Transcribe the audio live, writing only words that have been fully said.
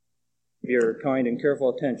Your kind and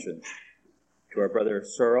careful attention to our brother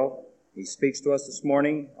Searle. He speaks to us this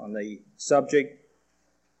morning on the subject,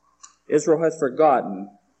 Israel has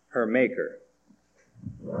forgotten her Maker.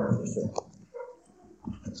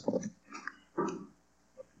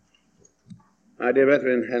 My dear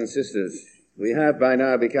brethren and sisters, we have by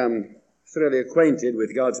now become thoroughly acquainted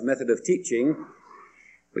with God's method of teaching,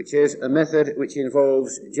 which is a method which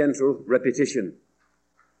involves gentle repetition.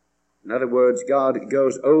 In other words, God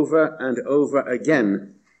goes over and over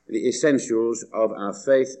again the essentials of our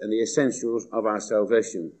faith and the essentials of our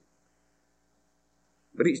salvation.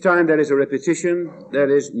 But each time there is a repetition, there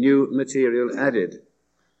is new material added.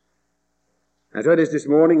 As it is this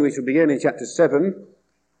morning, we shall begin in chapter 7,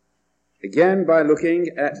 again by looking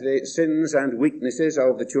at the sins and weaknesses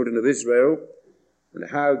of the children of Israel and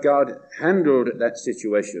how God handled that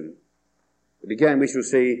situation. But again, we shall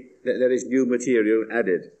see that there is new material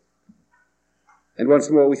added. And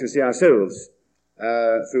once more, we shall see ourselves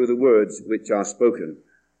through the words which are spoken.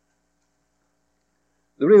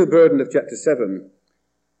 The real burden of chapter 7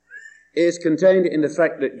 is contained in the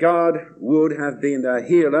fact that God would have been their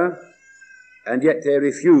healer, and yet they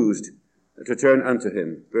refused to turn unto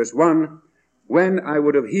him. Verse 1, when I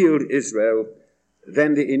would have healed Israel,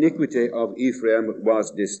 then the iniquity of Ephraim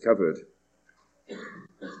was discovered.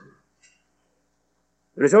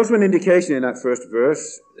 There is also an indication in that first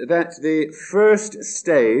verse that the first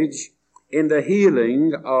stage in the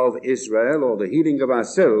healing of Israel, or the healing of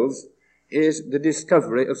ourselves, is the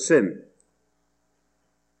discovery of sin.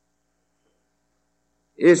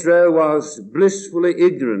 Israel was blissfully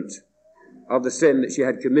ignorant of the sin that she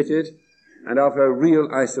had committed and of her real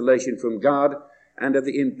isolation from God and of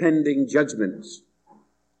the impending judgments.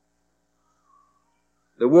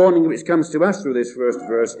 The warning which comes to us through this first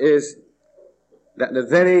verse is that the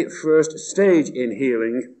very first stage in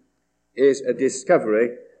healing is a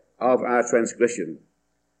discovery of our transgression,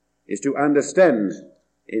 is to understand,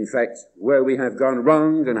 in fact, where we have gone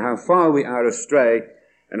wrong and how far we are astray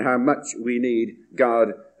and how much we need God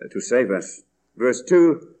to save us. Verse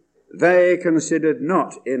 2, they considered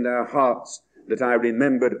not in their hearts that I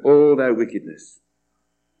remembered all their wickedness.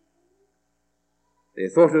 They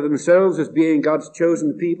thought of themselves as being God's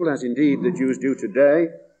chosen people, as indeed the Jews do today.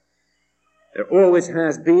 There always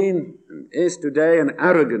has been and is today an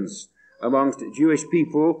arrogance amongst Jewish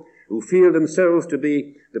people who feel themselves to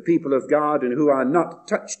be the people of God and who are not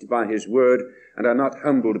touched by his word and are not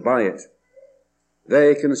humbled by it.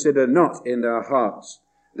 They consider not in their hearts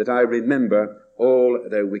that I remember all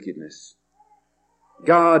their wickedness.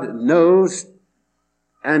 God knows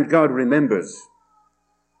and God remembers.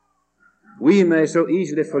 We may so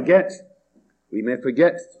easily forget. We may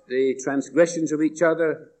forget the transgressions of each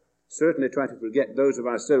other, certainly try to forget those of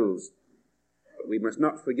ourselves. But we must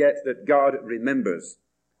not forget that God remembers.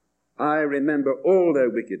 I remember all their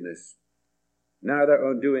wickedness. Now their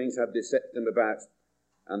own doings have beset them about,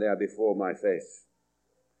 and they are before my face.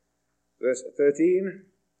 Verse 13,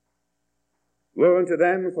 woe unto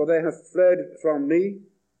them, for they have fled from me,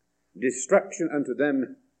 destruction unto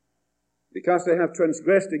them, because they have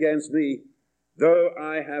transgressed against me. Though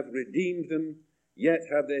I have redeemed them, yet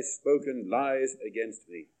have they spoken lies against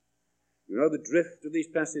me. You know the drift of these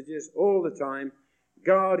passages. All the time,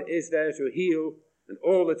 God is there to heal, and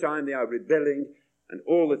all the time they are rebelling, and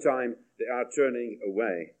all the time they are turning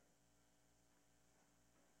away.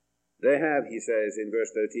 They have, he says in verse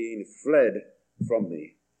 13, fled from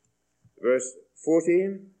me. Verse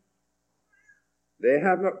 14, they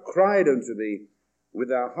have not cried unto thee with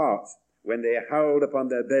their hearts when they howled upon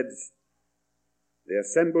their beds. They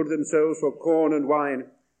assembled themselves for corn and wine,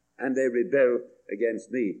 and they rebel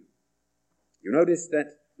against me. You notice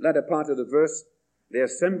that latter part of the verse, they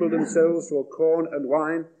assembled themselves for corn and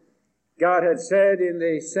wine. God had said in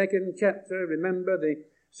the second chapter, remember the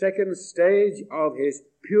second stage of his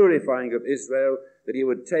purifying of Israel, that he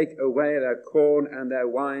would take away their corn and their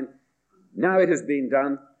wine. Now it has been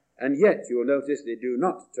done, and yet you will notice they do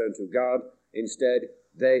not turn to God. Instead,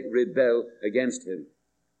 they rebel against him.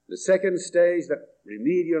 The second stage, that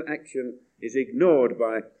remedial action, is ignored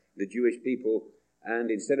by the Jewish people,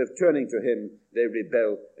 and instead of turning to him, they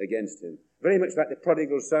rebel against him. Very much like the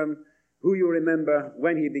prodigal son, who you remember,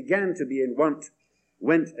 when he began to be in want,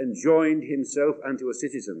 went and joined himself unto a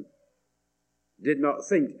citizen. Did not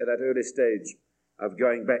think at that early stage of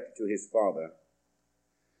going back to his father.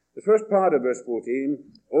 The first part of verse 14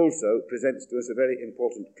 also presents to us a very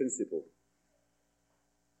important principle.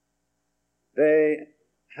 They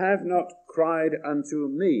have not cried unto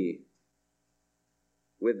me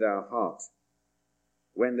with their heart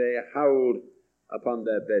when they howled upon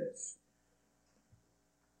their beds.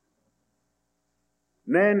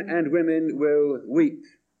 Men and women will weep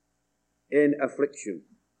in affliction.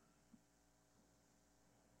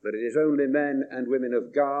 But it is only men and women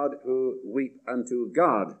of God who weep unto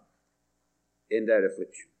God in their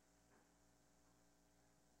affliction.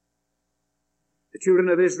 The children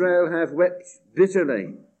of Israel have wept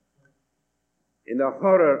bitterly in the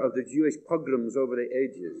horror of the Jewish pogroms over the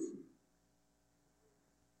ages.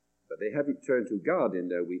 But they haven't turned to God in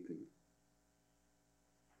their weeping.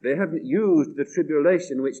 They haven't used the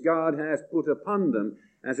tribulation which God has put upon them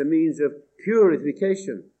as a means of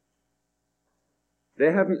purification.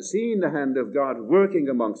 They haven't seen the hand of God working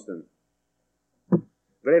amongst them.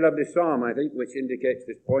 Very lovely psalm, I think, which indicates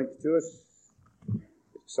this point to us.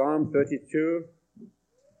 Psalm 32.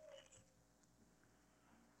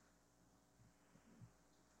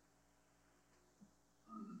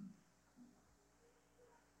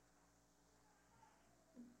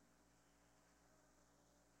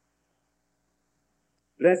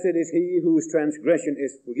 Blessed is he whose transgression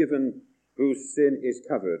is forgiven, whose sin is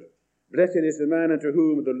covered. Blessed is the man unto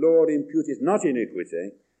whom the Lord imputeth not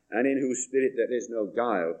iniquity, and in whose spirit there is no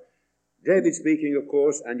guile. David speaking, of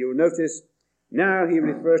course, and you'll notice now he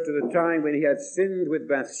refers to the time when he had sinned with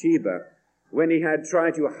Bathsheba, when he had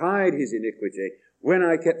tried to hide his iniquity. When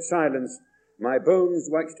I kept silence, my bones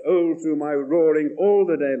waxed old through my roaring all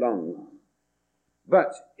the day long.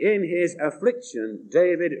 But in his affliction,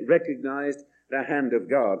 David recognized the hand of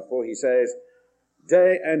God, for he says,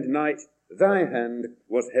 day and night thy hand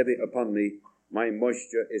was heavy upon me, my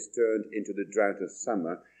moisture is turned into the drought of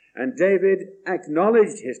summer. And David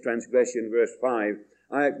acknowledged his transgression, verse 5,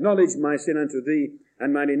 I acknowledge my sin unto thee,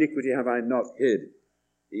 and mine iniquity have I not hid.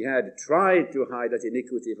 He had tried to hide that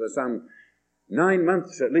iniquity for some 9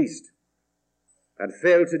 months at least, had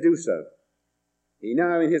failed to do so. He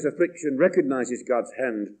now in his affliction recognizes God's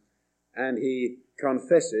hand, and he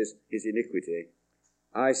confesses his iniquity.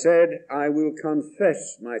 I said, I will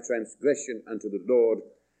confess my transgression unto the Lord,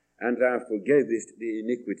 and thou forgavest the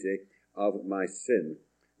iniquity of my sin.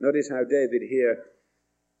 Notice how David here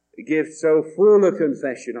gives so full a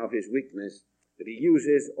confession of his weakness that he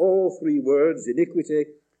uses all three words, iniquity,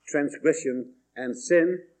 transgression, and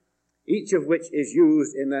sin, each of which is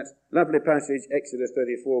used in that lovely passage, Exodus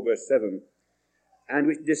 34, verse 7, and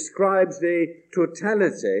which describes the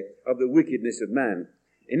totality of the wickedness of man.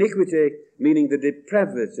 Iniquity meaning the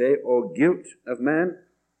depravity or guilt of man.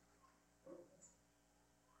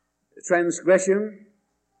 Transgression,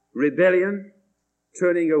 rebellion,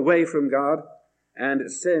 turning away from God, and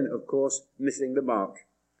sin, of course, missing the mark.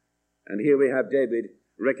 And here we have David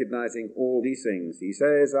recognizing all these things. He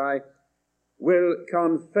says, I will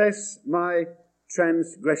confess my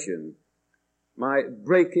transgression, my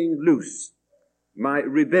breaking loose, my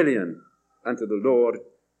rebellion unto the Lord,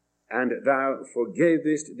 and thou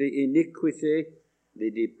forgavest the iniquity,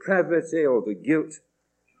 the depravity, or the guilt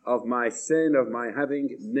of my sin, of my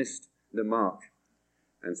having missed the mark.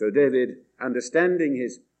 And so David, understanding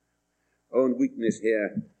his own weakness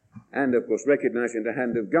here, and of course recognizing the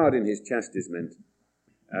hand of God in his chastisement,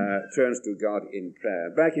 turns to God in prayer.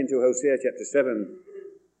 Back into Hosea chapter 7.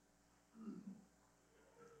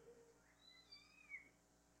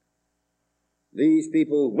 These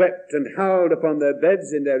people wept and howled upon their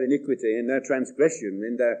beds in their iniquity, in their transgression,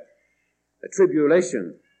 in their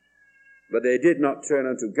tribulation. But they did not turn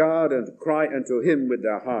unto God and cry unto him with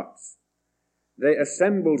their hearts. They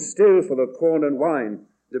assembled still for the corn and wine,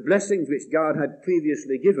 the blessings which God had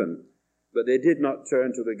previously given, but they did not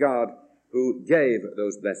turn to the God who gave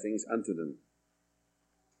those blessings unto them.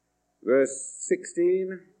 Verse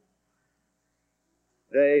 16,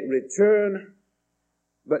 they return,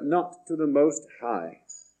 but not to the Most High.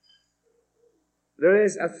 There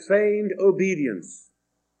is a feigned obedience.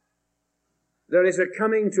 There is a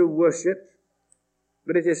coming to worship,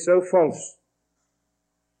 but it is so false.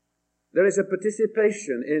 There is a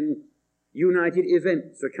participation in united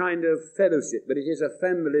events, a kind of fellowship, but it is a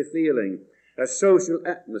family feeling, a social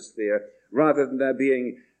atmosphere, rather than there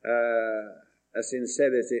being a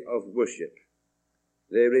sincerity of worship.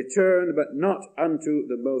 They return, but not unto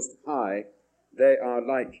the Most High. They are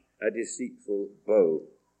like a deceitful bow.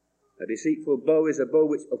 A deceitful bow is a bow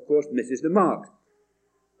which, of course, misses the mark.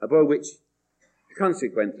 A bow which,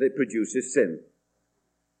 consequently, produces sin.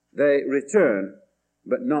 They return,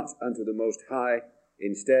 but not unto the Most High.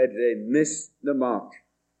 Instead, they miss the mark.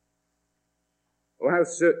 Oh, how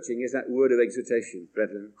searching is that word of exhortation,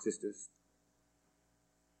 brethren, sisters.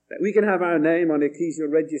 That we can have our name on ecclesial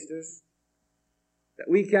registers. That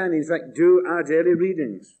we can, in fact, do our daily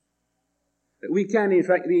readings. That we can, in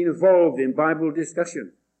fact, be involved in Bible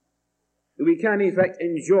discussion. That we can, in fact,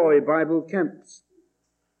 enjoy Bible camps.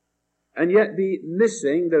 and yet be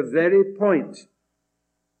missing the very point.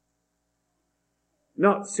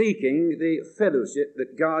 Not seeking the fellowship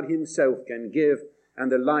that God himself can give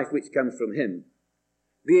and the life which comes from him.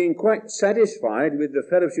 Being quite satisfied with the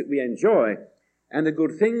fellowship we enjoy and the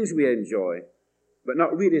good things we enjoy, but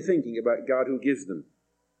not really thinking about God who gives them.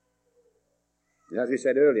 And as we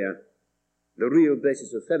said earlier, the real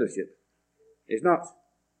basis of fellowship is not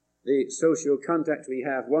the social contact we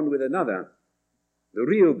have one with another. The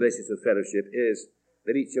real basis of fellowship is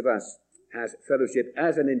that each of us has fellowship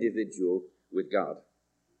as an individual with God.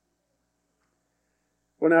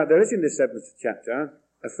 Well, now, there is in this 7th chapter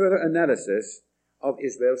a further analysis of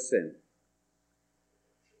Israel's sin.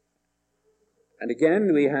 And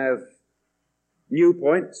again, we have new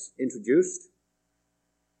points introduced,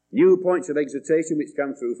 new points of exhortation which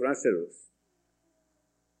come through for ourselves.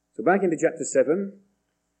 So back into chapter 7,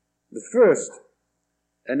 the first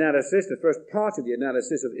analysis, the first part of the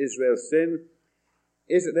analysis of Israel's sin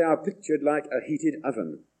is that they are pictured like a heated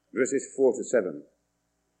oven, verses 4 to 7.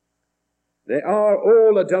 They are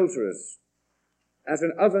all adulterers, as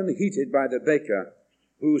an oven heated by the baker,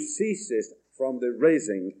 who ceaseth from the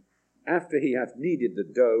raising after he hath kneaded the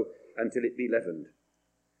dough until it be leavened.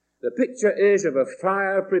 The picture is of a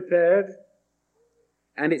fire prepared,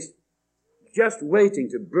 and it's just waiting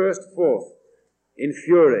to burst forth in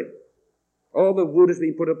fury. All the wood has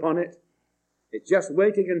been put upon it. It's just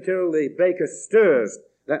waiting until the baker stirs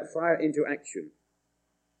that fire into action.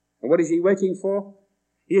 And what is he waiting for?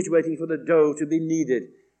 He is waiting for the dough to be kneaded,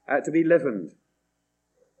 to be leavened.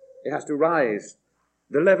 It has to rise.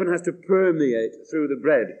 The leaven has to permeate through the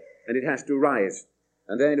bread, and it has to rise.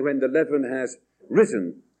 And then when the leaven has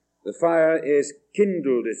risen, the fire is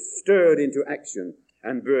kindled, is stirred into action,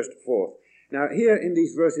 and burst forth. Now, here in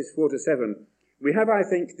these verses 4 to 7, we have, I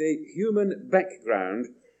think, the human background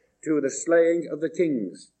to the slaying of the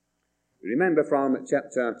kings. Remember from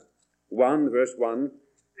chapter 1, verse 1,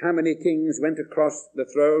 how many kings went across the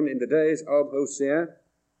throne in the days of Hosea?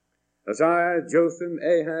 Uzziah, Jotham,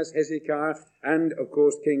 Ahaz, Hezekiah, and, of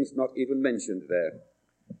course, kings not even mentioned there.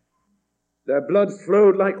 Their blood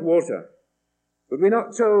flowed like water. But we're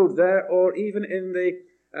not told there, or even in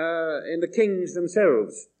the kings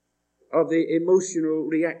themselves, of the emotional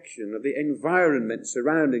reaction, of the environment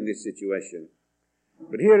surrounding this situation.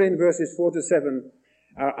 But here in verses 4 to 7,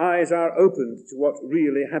 our eyes are opened to what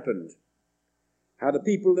really happened. How the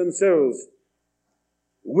people themselves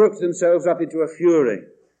worked themselves up into a fury.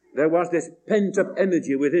 There was this pent-up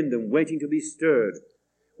energy within them waiting to be stirred,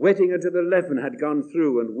 waiting until the leaven had gone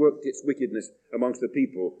through and worked its wickedness amongst the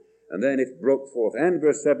people, and then it broke forth. And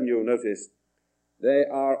verse 7, you'll notice, they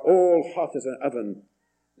are all hot as an oven.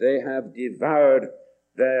 They have devoured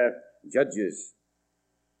their judges.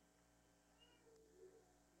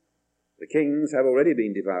 The kings have already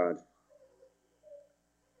been devoured.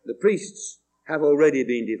 The priests have already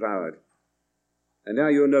been devoured. And now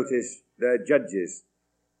you'll notice their judges.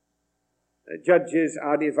 Their judges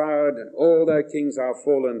are devoured, and all their kings are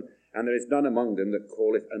fallen, and there is none among them that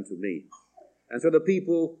calleth unto me. And so the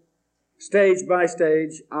people, stage by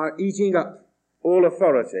stage, are eating up all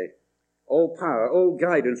authority, all power, all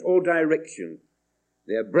guidance, all direction.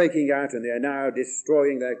 They are breaking out, and they are now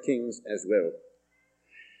destroying their kings as well.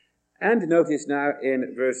 And notice now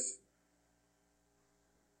in verse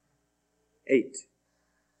 8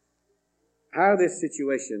 how this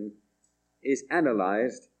situation is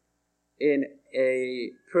analyzed in a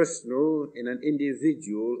personal, in an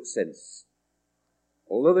individual sense.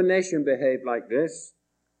 Although the nation behaved like this,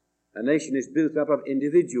 a nation is built up of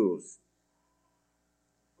individuals.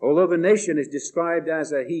 Although the nation is described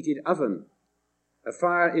as a heated oven, a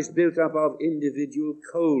fire is built up of individual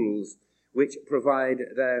coals which provide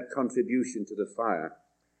their contribution to the fire.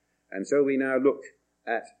 And so we now look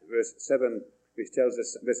at verse 7, which tells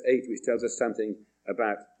us, verse 8, which tells us something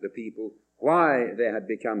about the people, why they had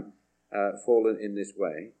become fallen in this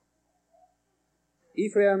way.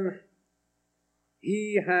 Ephraim,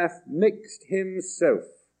 he hath mixed himself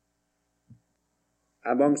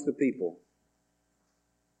amongst the people.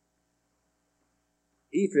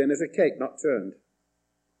 Ephraim is a cake not turned.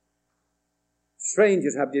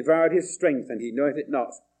 Strangers have devoured his strength, and he knoweth it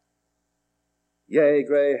not. Yea,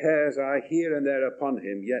 grey hairs are here and there upon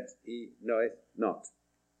him, yet he knoweth not.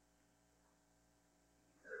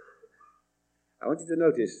 I want you to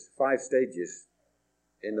notice 5 stages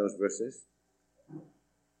in those verses.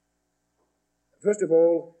 First of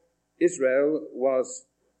all, Israel was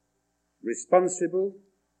responsible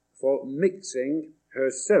for mixing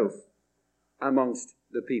herself amongst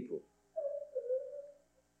the people.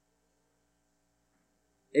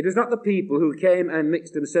 It was not the people who came and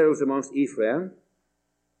mixed themselves amongst Ephraim.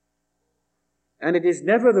 And it is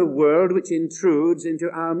never the world which intrudes into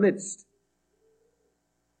our midst.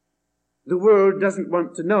 The world doesn't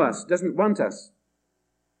want to know us, doesn't want us.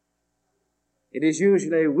 It is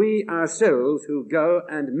usually we ourselves who go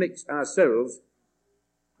and mix ourselves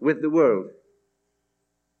with the world.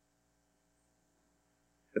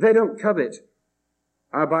 They don't covet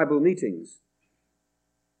our Bible meetings.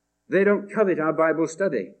 They don't covet our Bible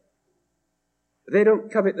study. They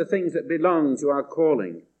don't covet the things that belong to our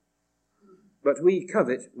calling. But we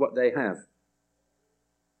covet what they have.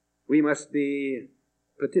 We must be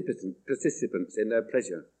participants in their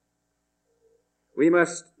pleasure. We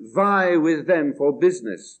must vie with them for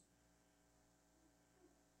business.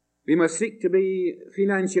 We must seek to be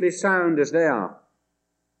financially sound as they are.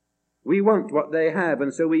 We want what they have,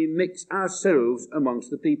 and so we mix ourselves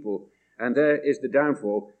amongst the people. And there is the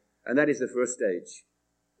downfall, and that is the first stage.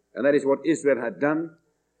 And that is what Israel had done.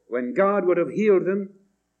 When God would have healed them,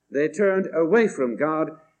 they turned away from God,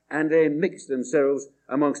 and they mixed themselves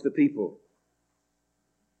amongst the people.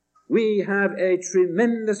 We have a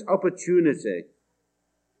tremendous opportunity.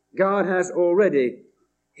 God has already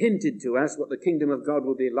hinted to us what the kingdom of God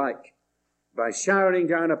will be like by showering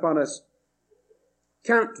down upon us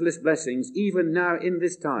countless blessings, even now in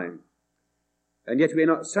this time. And yet we are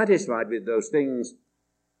not satisfied with those things.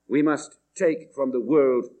 We must take from the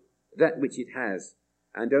world that which it has.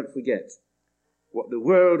 And don't forget, what the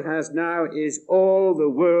world has now is all the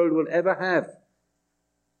world will ever have.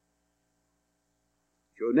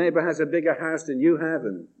 If your neighbor has a bigger house than you have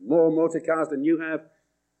and more motor cars than you have,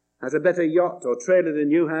 has a better yacht or trailer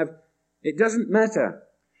than you have, it doesn't matter.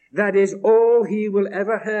 That is all he will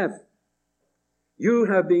ever have. You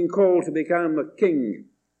have been called to become a king,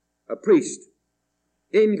 a priest,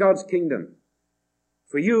 in God's kingdom.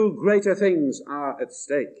 For you, greater things are at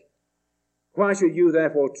stake. Why should you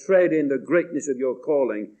therefore trade in the greatness of your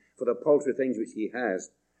calling for the paltry things which he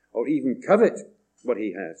has, or even covet what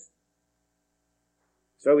he has?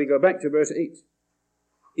 So we go back to verse 8.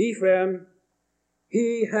 Ephraim,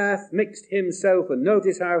 he hath mixed himself, and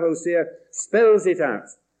notice how Hosea spells it out.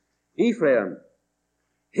 Ephraim,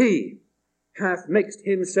 he hath mixed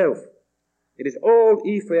himself. It is all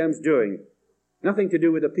Ephraim's doing. Nothing to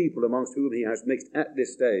do with the people amongst whom he has mixed at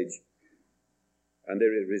this stage. And the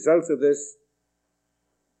result of this,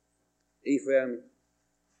 Ephraim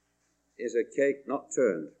is a cake not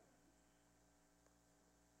turned.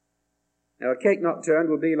 Now, a cake not turned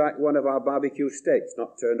will be like one of our barbecue steaks,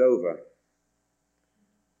 not turned over.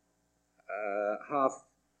 Half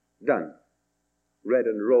done. Red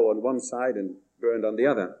and raw on one side and burned on the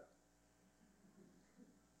other.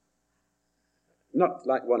 Not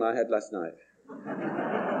like one I had last night.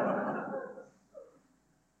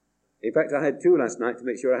 In fact, I had two last night to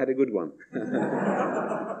make sure I had a good one.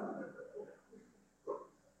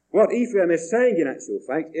 What Ephraim is saying in actual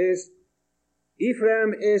fact is,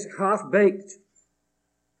 Ephraim is half-baked.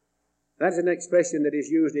 That's an expression that is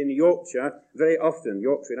used in Yorkshire very often,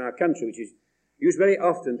 Yorkshire in our country, which is used very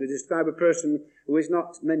often to describe a person who is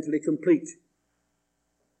not mentally complete.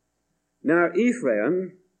 Now,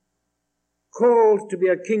 Ephraim, called to be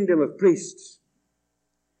a kingdom of priests,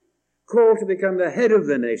 called to become the head of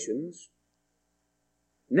the nations,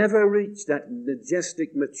 never reached that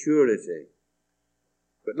majestic maturity.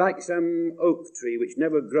 But like some oak tree which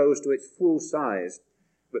never grows to its full size,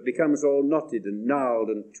 but becomes all knotted and gnarled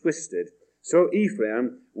and twisted, so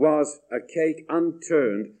Ephraim was a cake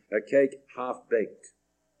unturned, a cake half-baked.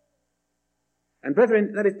 And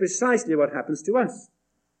brethren, that is precisely what happens to us.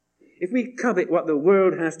 If we covet what the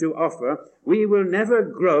world has to offer, we will never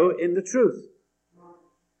grow in the truth.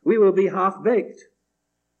 We will be half-baked,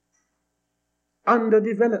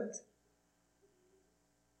 underdeveloped.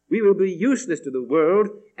 We will be useless to the world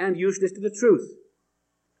and useless to the truth.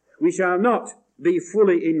 We shall not be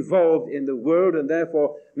fully involved in the world and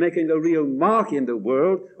therefore making a real mark in the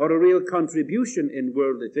world or a real contribution in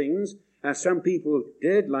worldly things, as some people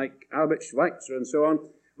did, like Albert Schweitzer and so on,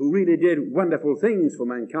 who really did wonderful things for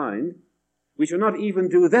mankind. We shall not even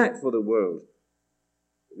do that for the world.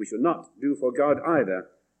 We shall not do for God either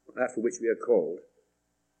that for which we are called.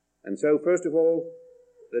 And so, first of all,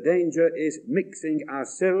 the danger is mixing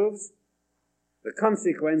ourselves. The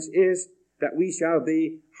consequence is that we shall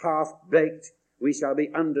be half-baked, we shall be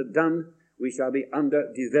underdone, we shall be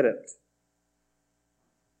underdeveloped.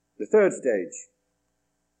 The third stage,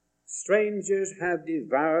 strangers have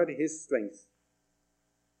devoured his strength.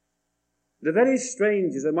 The very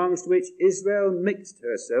strangers amongst which Israel mixed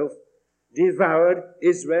herself devoured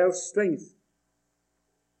Israel's strength.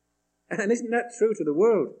 And isn't that true to the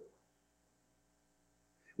world?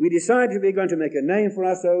 We decided we were going to make a name for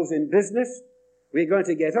ourselves in business. We're going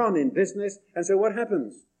to get on in business, and so what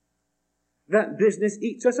happens? That business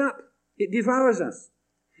eats us up. It devours us.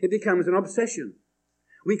 It becomes an obsession.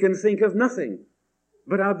 We can think of nothing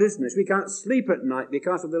but our business. We can't sleep at night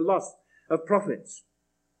because of the loss of profits.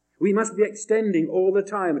 We must be extending all the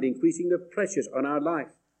time and increasing the pressures on our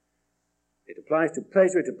life. It applies to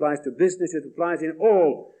pleasure, it applies to business, it applies in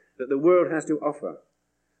all that the world has to offer.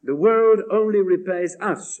 The world only repays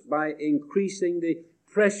us by increasing the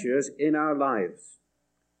pressures in our lives.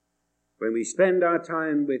 When we spend our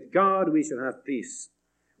time with God, we shall have peace.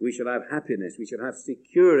 We shall have happiness. We shall have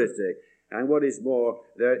security. And what is more,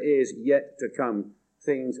 there is yet to come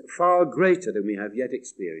things far greater than we have yet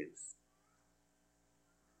experienced.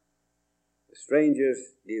 The strangers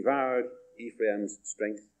devoured Ephraim's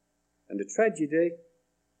strength. And the tragedy,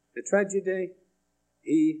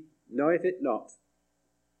 he knoweth it not.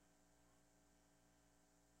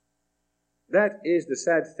 That is the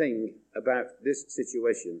sad thing about this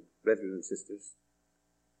situation, brethren and sisters.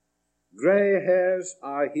 Grey hairs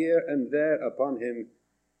are here and there upon him,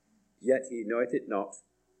 yet he knoweth it not.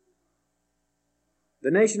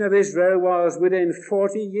 The nation of Israel was within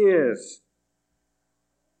 40 years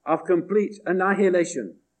of complete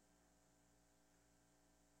annihilation.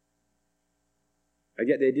 And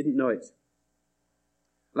yet they didn't know it.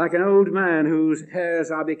 Like an old man whose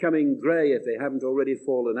hairs are becoming grey if they haven't already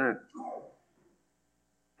fallen out.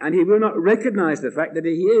 And he will not recognize the fact that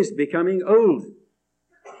he is becoming old.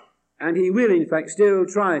 And he will, in fact, still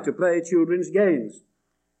try to play children's games.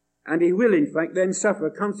 And he will, in fact, then suffer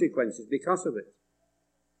consequences because of it.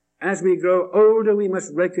 As we grow older, we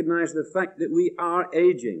must recognize the fact that we are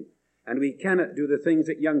aging, and we cannot do the things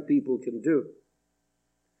that young people can do.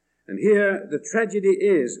 And here, the tragedy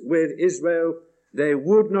is with Israel, they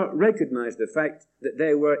would not recognize the fact that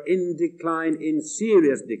they were in decline, in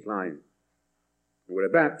serious decline. Were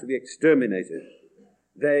about to be exterminated.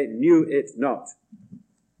 They knew it not.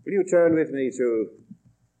 Will you turn with me to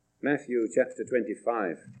Matthew chapter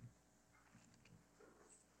 25?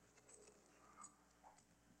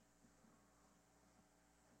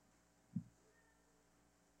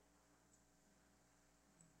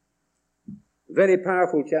 Very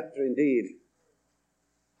powerful chapter indeed.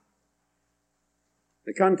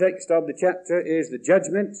 The context of the chapter is the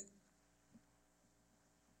judgment,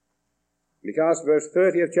 because verse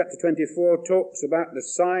 30 of chapter 24 talks about the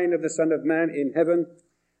sign of the Son of Man in heaven,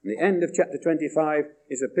 and the end of chapter 25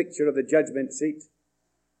 is a picture of the judgment seat.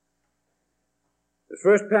 The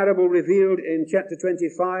first parable revealed in chapter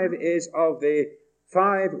 25 is of the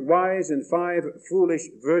 5 wise and 5 foolish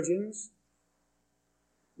virgins.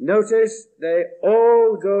 Notice they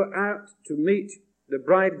all go out to meet the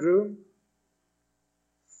bridegroom.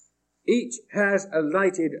 Each has a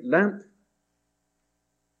lighted lamp.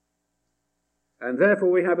 And therefore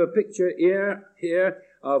we have a picture here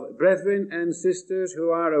of brethren and sisters who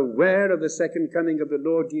are aware of the second coming of the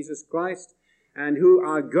Lord Jesus Christ and who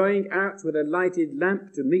are going out with a lighted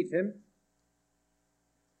lamp to meet him.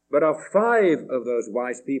 But of 5 of those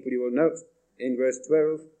wise people, you will note in verse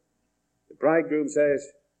 12, the bridegroom says,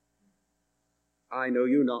 I know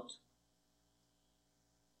you not.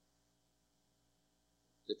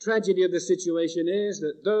 The tragedy of the situation is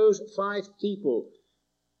that those 5 people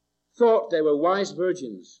thought they were wise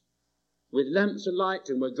virgins with lamps alight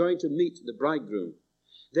and were going to meet the bridegroom.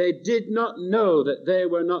 They did not know that they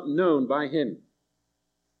were not known by him.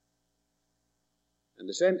 And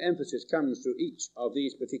the same emphasis comes through each of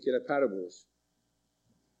these particular parables.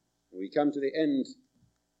 When we come to the end,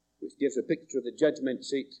 which gives a picture of the judgment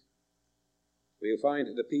seat, we will find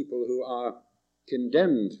that the people who are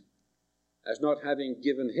condemned as not having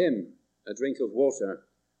given him a drink of water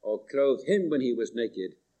or clothed him when he was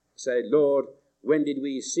naked say, Lord, when did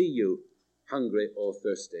we see you hungry or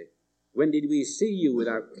thirsty? When did we see you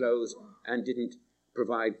without clothes and didn't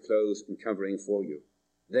provide clothes and covering for you?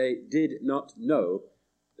 They did not know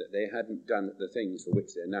that they hadn't done the things for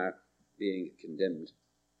which they're now being condemned.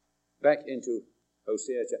 Back into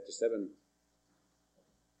Hosea chapter 7.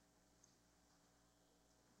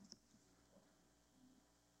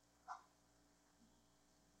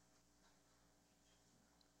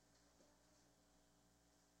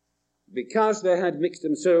 Because they had mixed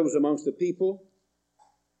themselves amongst the people,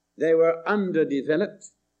 they were underdeveloped.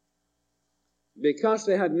 Because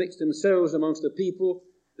they had mixed themselves amongst the people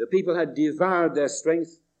had devoured their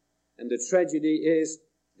strength. And the tragedy is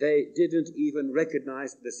they didn't even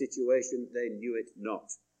recognize the situation. They knew it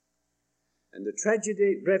not. And the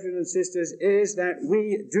tragedy, brethren and sisters, is that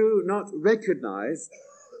we do not recognize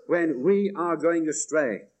when we are going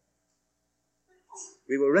astray.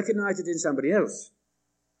 We will recognize it in somebody else.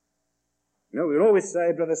 No, we'll always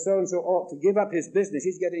say, Brother so-and-so ought to give up his business.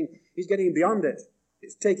 He's getting beyond it.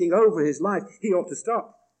 It's taking over his life. He ought to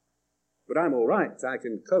stop. But I'm all right. I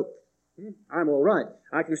can cope. I'm all right.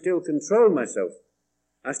 I can still control myself.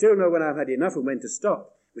 I still know when I've had enough and when to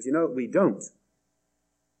stop. But you know, we don't.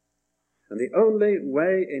 And the only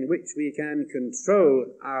way in which we can control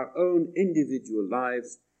our own individual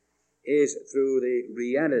lives is through the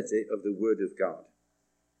reality of the Word of God,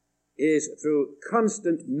 is through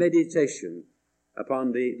constant meditation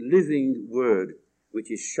upon the living Word, which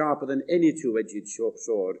is sharper than any two-edged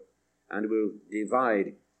sword and will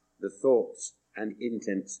divide the thoughts and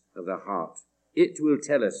intents of the heart. It will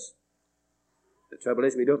tell us. The trouble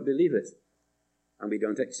is we don't believe it and we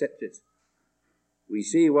don't accept it. We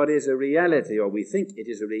see what is a reality, or we think it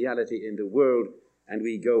is a reality in the world, and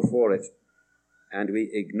we go for it, and we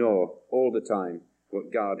ignore all the time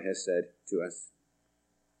what God has said to us.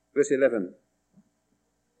 Verse 11.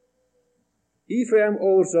 Ephraim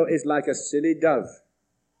also is like a silly dove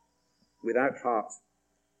without heart.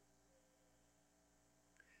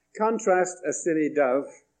 Contrast a silly dove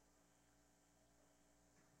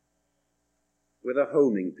with a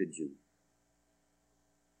homing pigeon.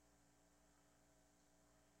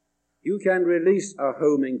 You can release a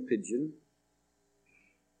homing pigeon,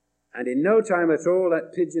 and in no time at all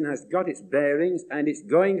that pigeon has got its bearings and it's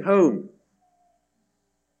going home.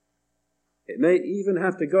 It may even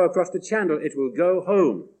have to go across the channel. It will go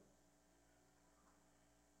home.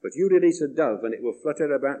 But you release a dove and it will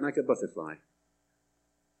flutter about like a butterfly.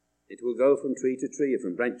 It will go from tree to tree,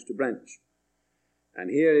 from branch to branch. And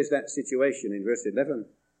here is that situation in verse 11.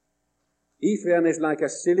 Ephraim is like a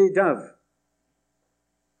silly dove.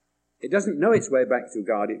 It doesn't know its way back to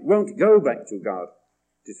God. It won't go back to God.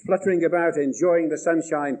 It is fluttering about, enjoying the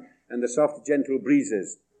sunshine and the soft, gentle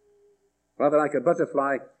breezes. Rather like a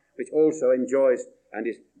butterfly, which also enjoys and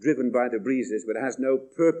is driven by the breezes, but has no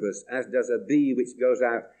purpose, as does a bee which goes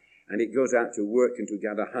out, and it goes out to work and to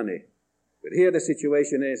gather honey. But here the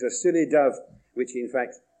situation is a silly dove, which in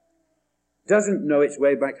fact doesn't know its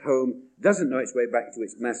way back home, doesn't know its way back to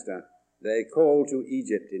its master. They call to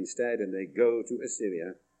Egypt instead, and they go to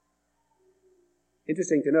Assyria.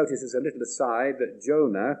 Interesting to notice as a little aside that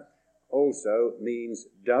Jonah also means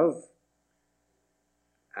dove.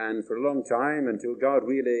 And for a long time, until God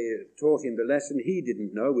really taught him the lesson, he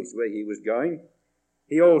didn't know which way he was going.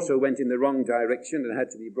 He also went in the wrong direction and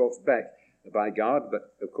had to be brought back by God,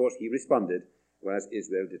 but of course he responded, whereas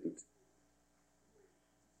Israel didn't.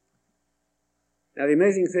 Now the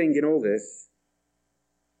amazing thing in all this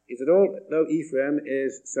is that although Ephraim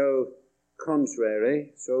is so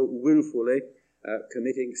contrary, so willfully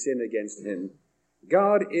committing sin against him,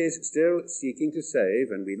 God is still seeking to save,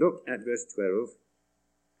 and we look at verse 12.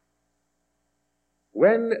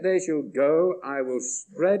 When they shall go, I will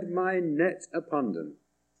spread my net upon them.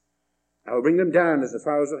 I will bring them down as the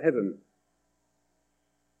fowls of heaven.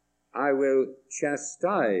 I will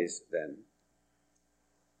chastise them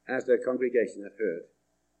as their congregation hath heard.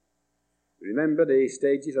 Remember the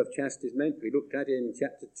stages of chastisement we looked at in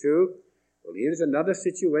chapter 2. Well, here is another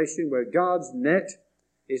situation where God's net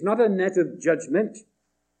is not a net of judgment.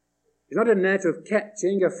 It's not a net of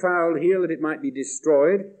catching a foul heel that it might be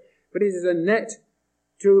destroyed, but it is a net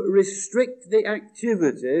to restrict the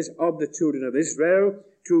activities of the children of Israel,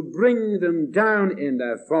 to bring them down in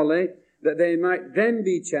their folly, that they might then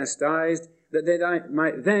be chastised, that they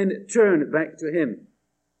might then turn back to him.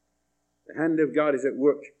 The hand of God is at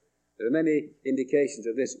work. There are many indications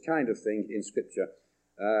of this kind of thing in Scripture.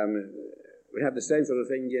 We have the same sort of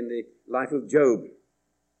thing in the life of Job,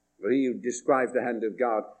 where he describes the hand of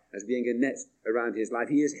God as being a net around his life.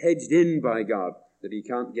 He is hedged in by God that he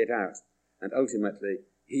can't get out. And ultimately,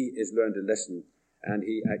 he has learned a lesson, and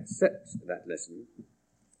he accepts that lesson.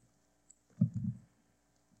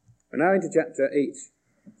 We're now into chapter 8.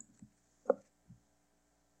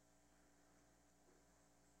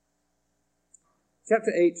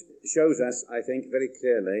 Chapter 8 shows us, I think, very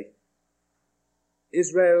clearly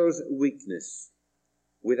Israel's weakness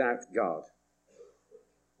without God.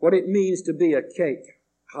 What it means to be a cake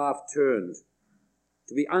half-turned,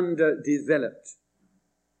 to be underdeveloped.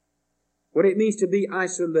 What it means to be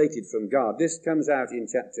isolated from God. This comes out in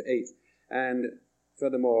chapter 8. And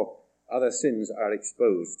furthermore, other sins are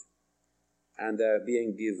exposed. And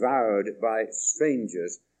being devoured by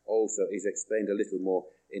strangers also is explained a little more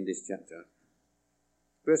in this chapter.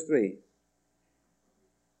 Verse 3.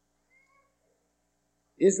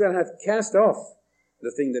 Israel hath cast off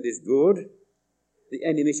the thing that is good, the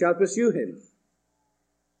enemy shall pursue him.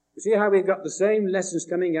 You see how we've got the same lessons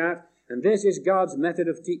coming out, and this is God's method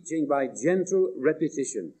of teaching by gentle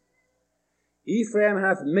repetition. Ephraim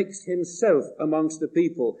hath mixed himself amongst the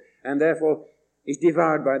people, and therefore is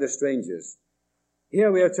devoured by the strangers.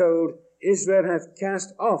 Here we are told, Israel hath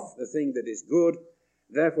cast off the thing that is good,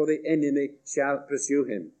 therefore the enemy shall pursue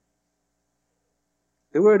him.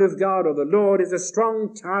 The word of God, or the Lord, is a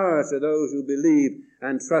strong tower to those who believe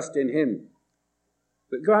and trust in him.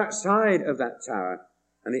 But go outside of that tower,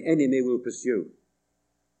 and the enemy will pursue.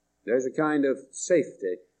 There's a kind of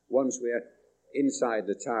safety once we are inside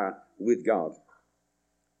the tower with God.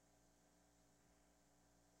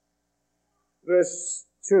 Verse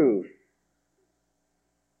 2.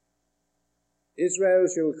 Israel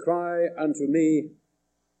shall cry unto me,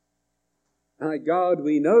 My God,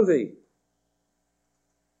 we know thee.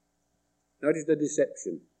 Notice the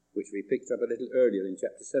deception, which we picked up a little earlier in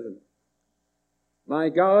chapter 7. My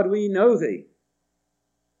God, we know thee.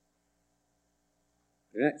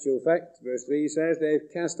 In actual fact, verse 3 says,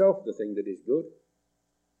 they've cast off the thing that is good.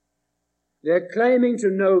 They're claiming to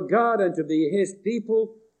know God and to be his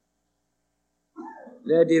people.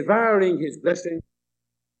 They're devouring his blessing.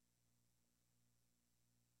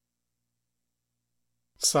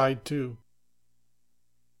 Side 2.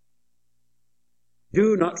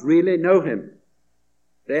 Do not really know him.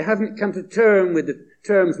 They haven't come to terms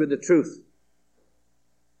with the truth.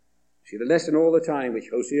 See the lesson all the time which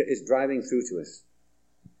Hosea is driving through to us.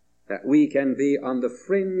 That we can be on the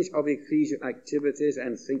fringe of ecclesial activities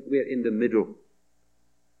and think we're in the middle.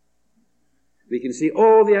 We can see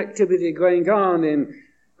all the activity going on in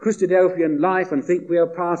Christadelphian life and think we are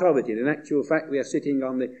part of it. In actual fact, we are sitting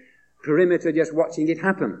on the perimeter just watching it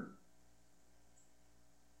happen.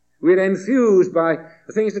 We're infused by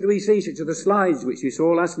the things that we see, such as the slides which we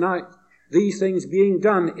saw last night. These things being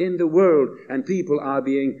done in the world, and people are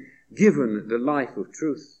being given the life of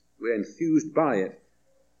truth. We're infused by it,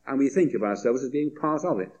 and we think of ourselves as being part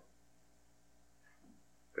of it.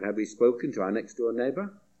 But have we spoken to our next-door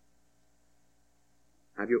neighbour?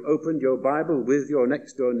 Have you opened your Bible with your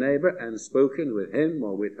next-door neighbour and spoken with him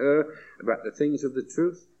or with her about the things of the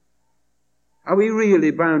truth? Are we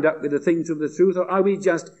really bound up with the things of the truth, or are we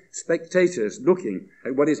just spectators looking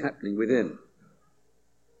at what is happening within?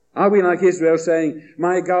 Are we like Israel saying,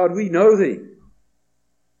 My God, we know thee?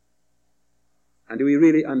 And do we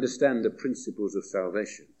really understand the principles of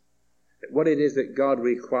salvation? What it is that God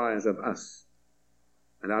requires of us?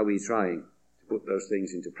 And are we trying to put those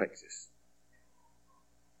things into practice?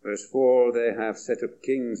 Verse 4, they have set up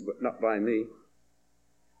kings, but not by me.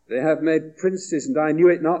 They have made princes, and I knew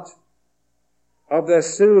it not. Of their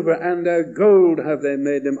silver and their gold have they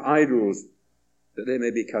made them idols, that they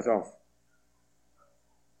may be cut off.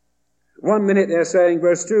 One minute they're saying,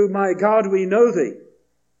 verse 2, My God, we know thee.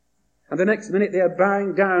 And the next minute they are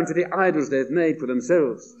bowing down to the idols they've made for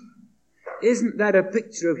themselves. Isn't that a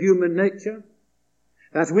picture of human nature?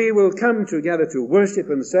 That we will come together to worship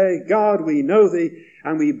and say, God, we know thee,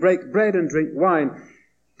 and we break bread and drink wine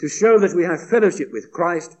to show that we have fellowship with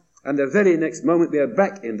Christ, and the very next moment we are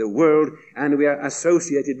back in the world and we are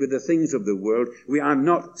associated with the things of the world. We are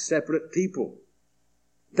not separate people.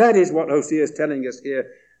 That is what Hosea is telling us here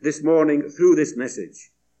this morning through this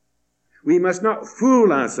message. We must not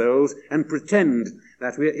fool ourselves and pretend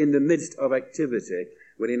that we are in the midst of activity,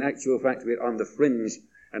 when in actual fact we are on the fringe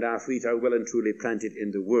and our feet are well and truly planted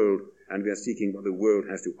in the world, and we are seeking what the world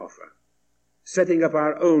has to offer. Setting up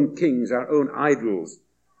our own kings, our own idols,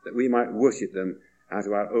 that we might worship them out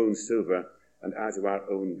of our own silver and out of our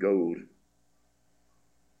own gold.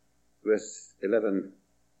 Verse 11.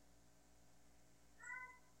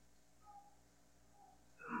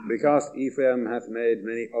 Because Ephraim hath made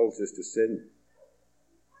many altars to sin,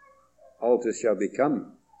 altars shall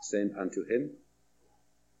become sin unto him.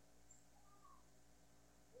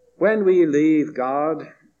 When we leave God,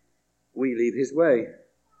 we leave his way.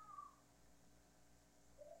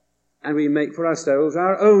 And we make for ourselves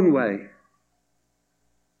our own way.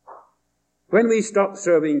 When we stop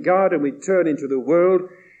serving God and we turn into the world,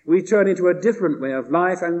 we turn into a different way of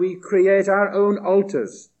life and we create our own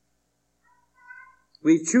altars.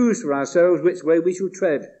 We choose for ourselves which way we shall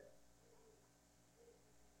tread.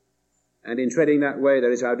 And in treading that way,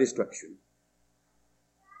 there is our destruction.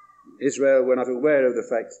 Israel were not aware of the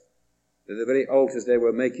fact that the very altars they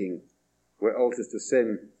were making were altars to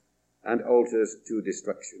sin and altars to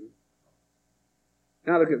destruction.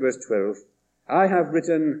 Now look at verse 12. I have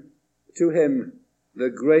written to him the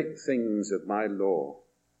great things of my law,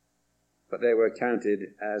 but they were counted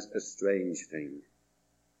as a strange thing.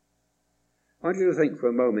 I want you to think for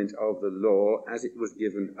a moment of the law as it was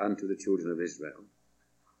given unto the children of Israel.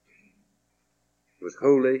 It was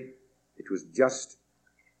holy, it was just,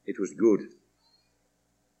 it was good.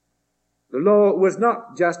 The law was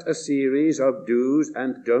not just a series of do's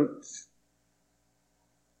and don'ts.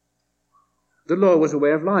 The law was a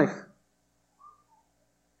way of life.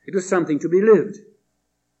 It was something to be lived.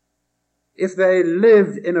 If they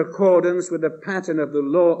lived in accordance with the pattern of the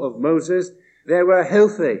law of Moses, they were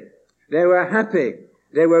healthy, they were happy,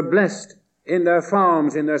 they were blessed in their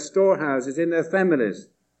farms, in their storehouses, in their families.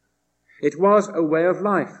 It was a way of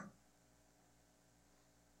life.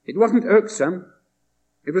 It wasn't irksome,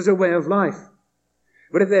 it was a way of life.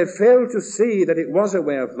 But if they failed to see that it was a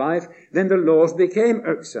way of life, then the laws became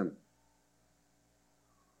irksome.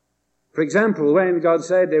 For example, when God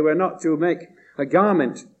said they were not to make a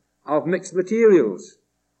garment of mixed materials,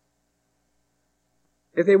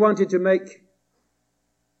 if they wanted to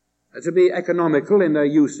be economical in their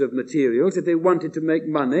use of materials, if they wanted to make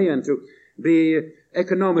money and to be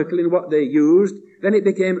economical in what they used, then it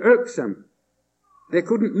became irksome. They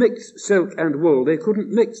couldn't mix silk and wool. They couldn't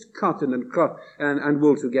mix cotton and cloth and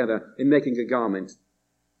wool together in making a garment.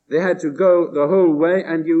 They had to go the whole way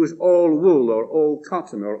and use all wool or all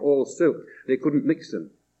cotton or all silk. They couldn't mix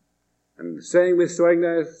them. And the same with sowing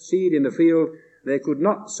their seed in the field. They could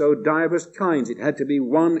not sow divers kinds. It had to be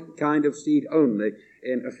one kind of seed only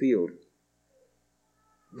in a field.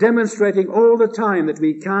 Demonstrating all the time that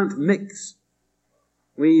we can't mix.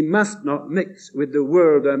 We must not mix with the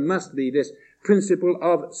world. There must be this principle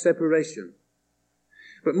of separation.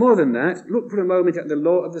 But more than that, look for a moment at the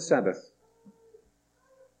law of the Sabbath.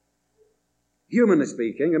 Humanly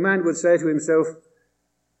speaking, a man would say to himself,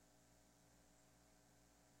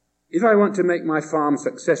 if I want to make my farm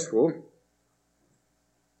successful,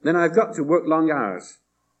 then I've got to work long hours.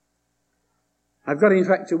 I've got, in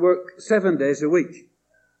fact, to work 7 days a week.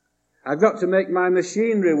 I've got to make my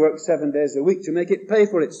machinery work 7 days a week to make it pay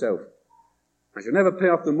for itself. I shall never pay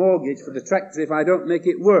off the mortgage for the tractor if I don't make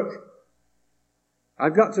it work.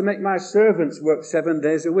 I've got to make my servants work 7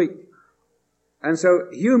 days a week. And so,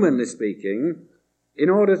 humanly speaking, in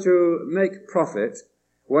order to make profit,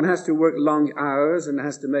 one has to work long hours and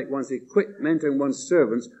has to make one's equipment and one's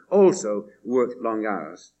servants also work long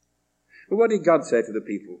hours. But what did God say to the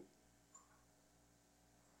people?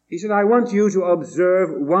 He said, I want you to observe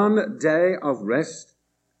 1 day of rest,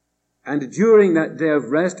 and during that day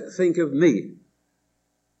of rest, think of me.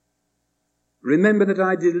 Remember that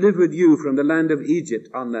I delivered you from the land of Egypt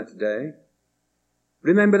on that day.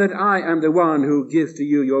 Remember that I am the one who gives to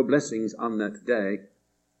you your blessings on that day.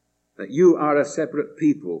 That you are a separate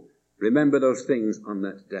people. Remember those things on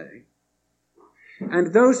that day.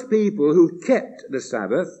 And those people who kept the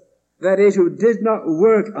Sabbath, that is, who did not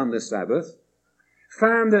work on the Sabbath,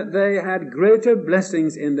 found that they had greater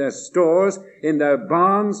blessings in their stores, in their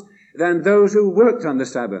barns, than those who worked on the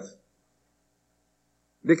Sabbath.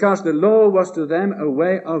 Because the law was to them a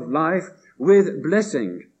way of life with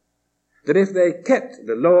blessing. That if they kept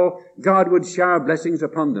the law, God would shower blessings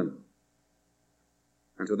upon them.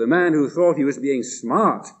 And so the man who thought he was being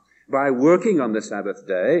smart by working on the Sabbath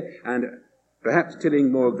day and perhaps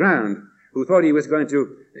tilling more ground, who thought he was going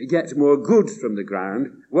to get more goods from the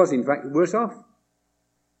ground, was in fact worse off.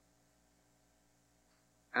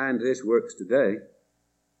 And this works today.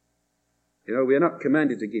 You know, we are not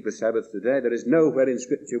commanded to keep a Sabbath today. There is nowhere in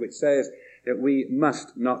Scripture which says that we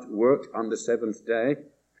must not work on the seventh day.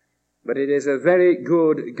 But it is a very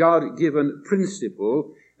good God-given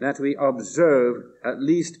principle that we observe at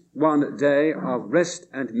least 1 day of rest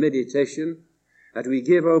and meditation, that we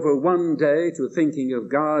give over 1 day to thinking of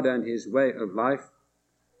God and His way of life.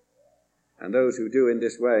 And those who do in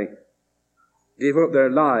this way give up their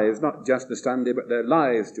lives, not just the Sunday, but their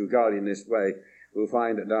lives to God in this way, will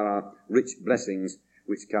find that there are rich blessings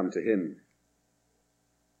which come to Him.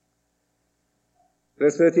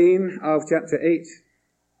 Verse 13 of chapter 8,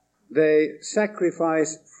 they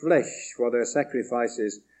sacrifice flesh for their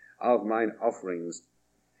sacrifices of mine offerings.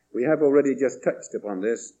 We have already just touched upon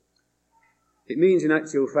this. It means in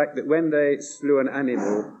actual fact that when they slew an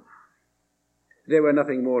animal, they were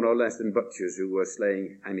nothing more nor less than butchers who were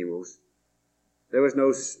slaying animals. There was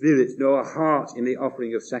no spirit, no heart in the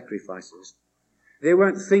offering of sacrifices. They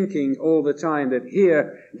weren't thinking all the time that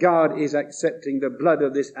here God is accepting the blood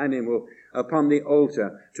of this animal upon the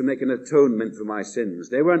altar to make an atonement for my sins.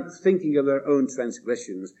 They weren't thinking of their own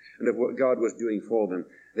transgressions and of what God was doing for them.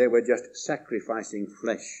 They were just sacrificing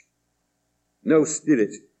flesh. No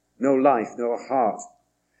spirit, no life, no heart.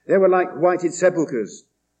 They were like whited sepulchres,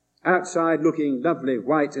 outside looking lovely,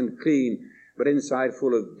 white and clean, but inside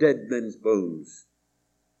full of dead men's bones.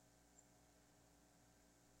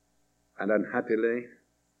 And unhappily,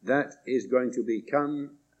 that is going to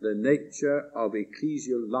become the nature of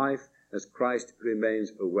ecclesial life as Christ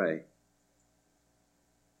remains away.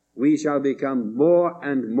 we shall become more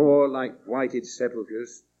and more like whited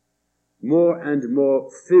sepulchres, more and more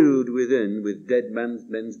filled within with dead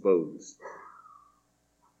men's bones.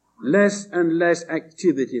 Less and less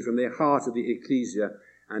activity from the heart of the ecclesia,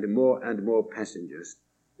 and more passengers.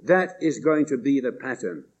 That is going to be the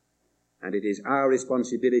pattern. And it is our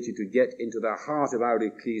responsibility to get into the heart of our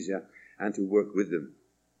ecclesia and to work with them.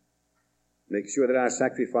 Make sure that our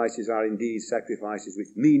sacrifices are indeed sacrifices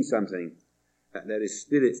which mean something, that there is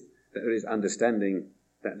spirit, that there is understanding,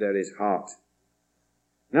 that there is heart.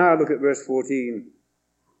 Now look at verse 14.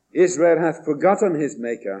 Israel hath forgotten his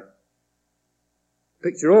Maker.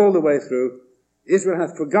 Picture all the way through. Israel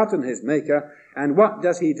hath forgotten his Maker, and what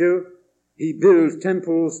does he do? He builds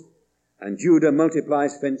temples, and Judah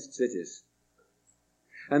multiplies fenced cities.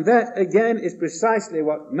 And that, again, is precisely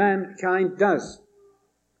what mankind does.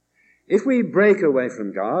 If we break away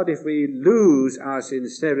from God, if we lose our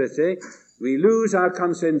sincerity, we lose our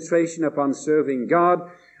concentration upon serving God,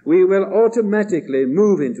 we will automatically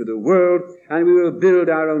move into the world, and we will build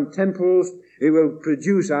our own temples, we will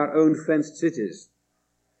produce our own fenced cities.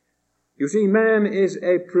 You see, man is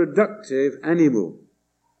a productive animal.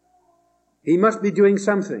 He must be doing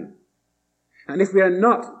something. And if we are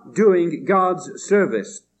not doing God's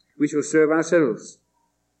service, we shall serve ourselves.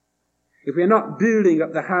 If we are not building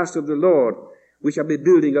up the house of the Lord, we shall be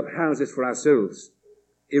building up houses for ourselves,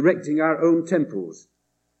 erecting our own temples.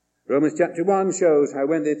 Romans chapter 1 shows how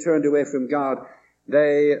when they turned away from God,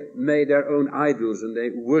 they made their own idols and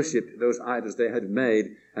they worshipped those idols they had made,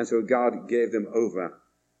 and so God gave them over.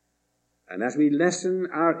 And as we lessen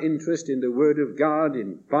our interest in the Word of God,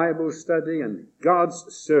 in Bible study and God's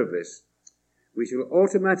service, we shall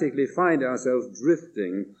automatically find ourselves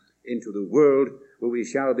drifting into the world where we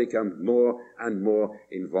shall become more and more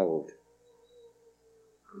involved.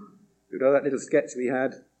 You know that little sketch we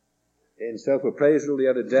had in self-appraisal the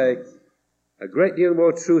other day? A great deal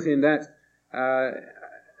more truth in that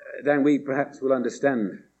than we perhaps will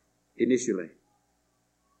understand initially.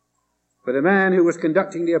 But the man who was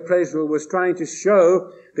conducting the appraisal was trying to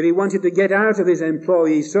show that he wanted to get out of his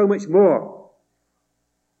employee so much more.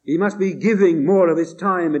 He must be giving more of his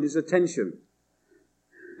time and his attention.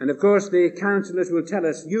 And of course the counselors will tell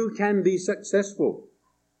us, you can be successful.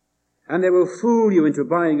 And they will fool you into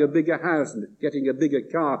buying a bigger house and getting a bigger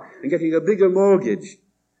car and getting a bigger mortgage.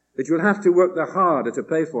 That you'll have to work the harder to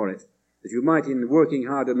pay for it. That you might, in working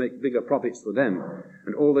harder, make bigger profits for them.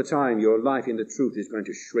 And all the time your life in the truth is going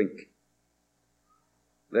to shrink.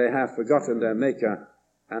 They have forgotten their Maker,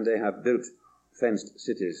 and they have built fenced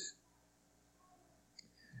cities.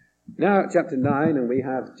 Now, chapter 9, and we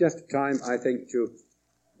have just time, I think, to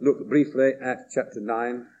look briefly at chapter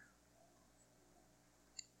 9.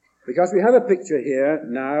 Because we have a picture here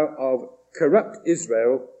now of corrupt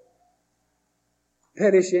Israel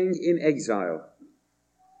perishing in exile.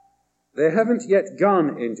 They haven't yet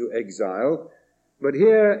gone into exile, but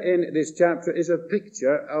here in this chapter is a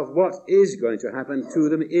picture of what is going to happen to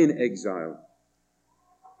them in exile.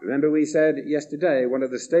 Remember we said yesterday, one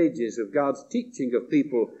of the stages of God's teaching of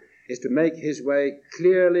people is to make his way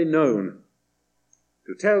clearly known,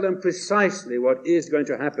 to tell them precisely what is going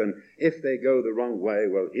to happen if they go the wrong way.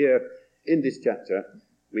 Well, here in this chapter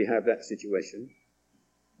we have that situation.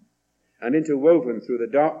 And interwoven through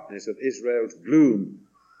the darkness of Israel's gloom,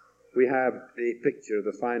 we have the picture of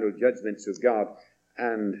the final judgments of God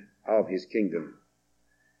and of his kingdom.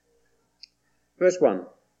 Verse 1.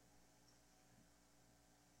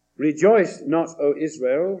 Rejoice not, O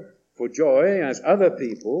Israel, for joy as other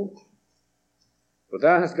people, for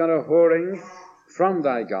thou hast gone a whoring from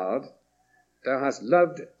thy God, thou hast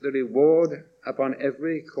loved the reward upon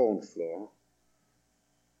every corn floor.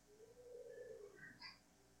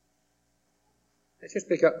 Let's just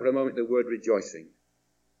pick up for a moment the word rejoicing.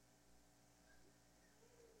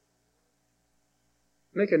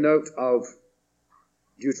 Make a note of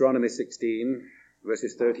Deuteronomy 16,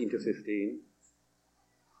 verses 13 to 15,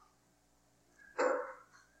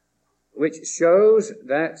 which shows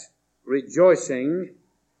that rejoicing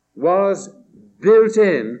was built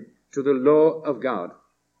in to the law of God.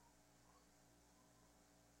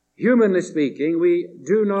 Humanly speaking, we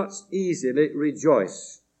do not easily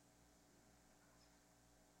rejoice.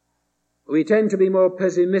 We tend to be more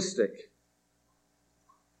pessimistic.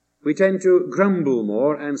 We tend to grumble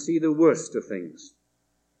more and see the worst of things.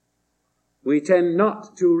 We tend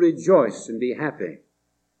not to rejoice and be happy.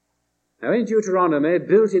 Now in Deuteronomy,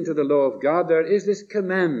 built into the law of God, there is this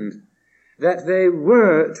command that they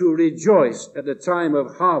were to rejoice at the time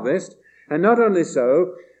of harvest, and not only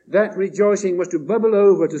so, that rejoicing was to bubble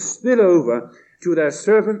over, to spill over to their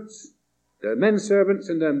servants, their men servants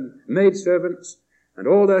and their maid servants, and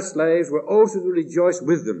all their slaves were also to rejoice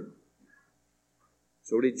with them.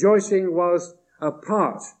 So rejoicing was a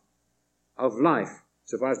part of life,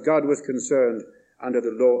 so far as God was concerned, under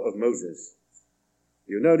the law of Moses.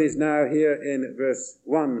 You notice now here in verse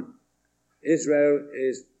 1, Israel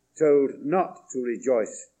is told not to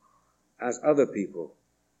rejoice as other people,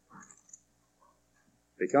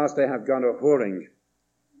 because they have gone a-whoring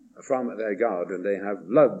from their God, and they have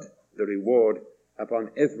loved the reward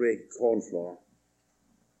upon every cornfloor.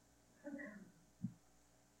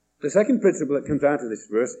 The second principle that comes out of this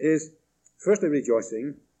verse is, firstly,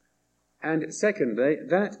 rejoicing, and secondly,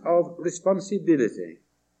 that of responsibility.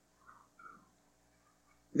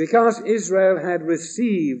 Because Israel had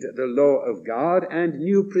received the law of God and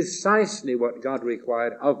knew precisely what God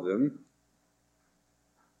required of them,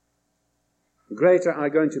 greater are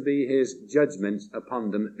going to be his judgments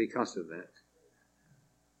upon them because of that.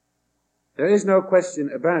 There is no question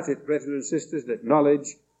about it, brothers and sisters, that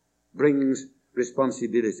knowledge brings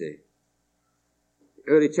responsibility.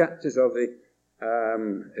 The early chapters of the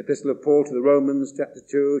Epistle of Paul to the Romans, chapter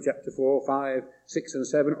 2, chapter 4, 5, 6 and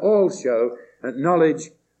 7, all show that knowledge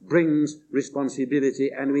brings responsibility,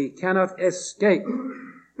 and we cannot escape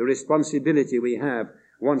the responsibility we have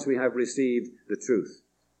once we have received the truth.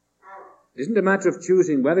 It isn't a matter of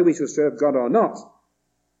choosing whether we shall serve God or not.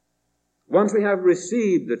 Once we have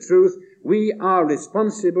received the truth, we are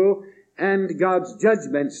responsible, and God's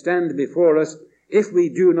judgments stand before us if we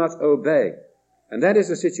do not obey. And that is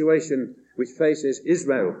the situation which faces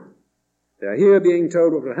Israel. They are here being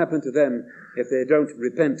told what will happen to them if they don't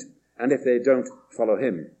repent and if they don't follow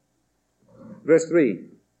him. Verse 3.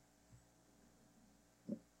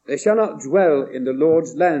 They shall not dwell in the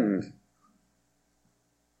Lord's land.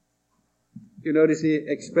 You notice the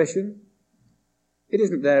expression? It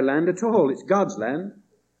isn't their land at all, it's God's land.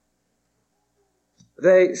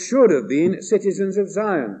 They should have been citizens of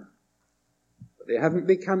Zion, but they haven't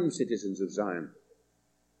become citizens of Zion.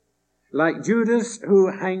 Like Judas,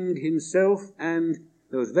 who hanged himself, and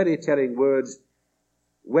those very telling words,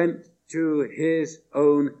 went to his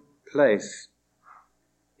own place.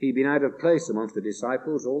 He'd been out of place amongst the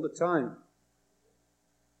disciples all the time.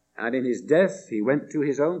 And in his death, he went to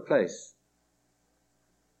his own place.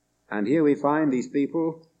 And here we find these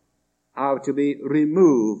people are to be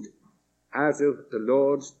removed out of the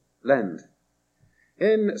Lord's land.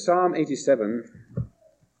 In Psalm 87,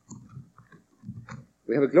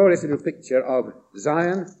 we have a glorious little picture of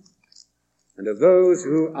Zion and of those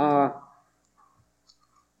who are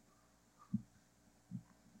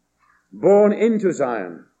born into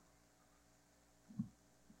Zion.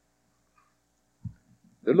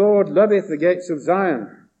 The Lord loveth the gates of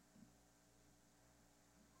Zion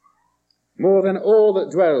more than all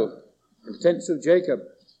that dwell in the tents of Jacob.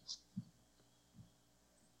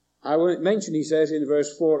 I will mention, he says in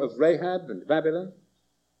verse 4, of Rahab and Babylon.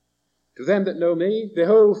 To them that know me,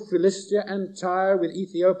 behold, Philistia and Tyre with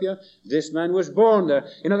Ethiopia, this man was born there.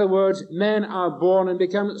 In other words, men are born and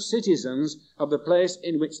become citizens of the place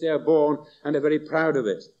in which they are born and are very proud of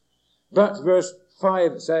it. But verse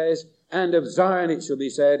 5 says, and of Zion it shall be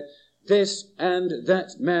said, this and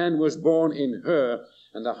that man was born in her,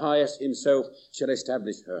 and the highest himself shall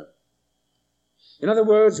establish her. In other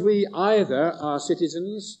words, we either are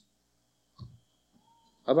citizens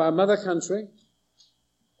of our mother country,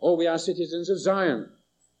 or we are citizens of Zion.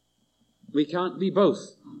 We can't be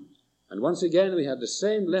both. And once again, we have the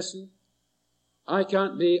same lesson. I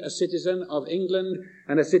can't be a citizen of England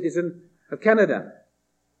and a citizen of Canada.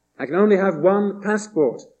 I can only have one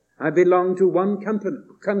passport. I belong to one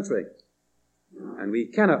country. And we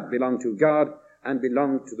cannot belong to God and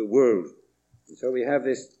belong to the world. And so we have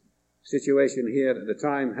this situation here that the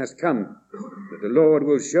time has come that the Lord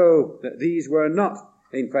will show that these were not,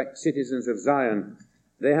 in fact, citizens of Zion.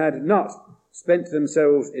 They had not spent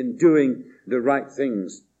themselves in doing the right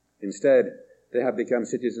things. Instead, they have become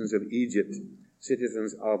citizens of Egypt,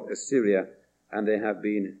 citizens of Assyria, and they have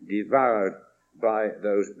been devoured by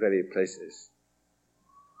those very places.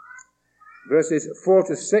 Verses 4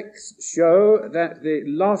 to 6 show that the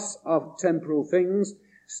loss of temporal things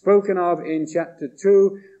spoken of in chapter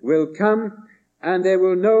 2 will come, and they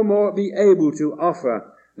will no more be able to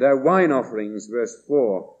offer their wine offerings, verse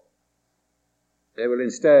 4. They will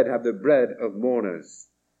instead have the bread of mourners.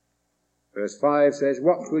 Verse 5 says,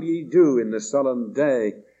 what will ye do in the solemn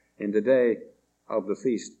day, in the day of the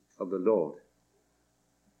feast of the Lord?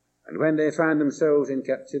 And when they found themselves in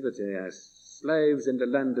captivity as slaves in the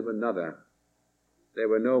land of another, they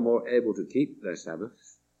were no more able to keep their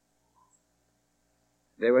Sabbaths.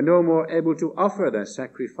 They were no more able to offer their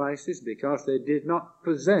sacrifices because they did not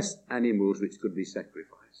possess animals which could be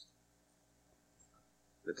sacrificed.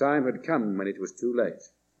 The time had come when it was too late.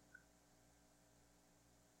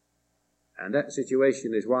 And that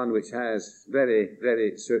situation is one which has very,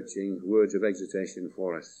 very searching words of exhortation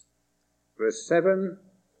for us. Verse 7,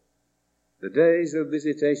 the days of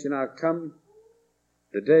visitation are come,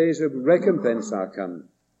 the days of recompense are come.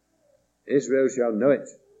 Israel shall know it.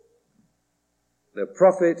 The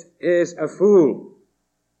prophet is a fool.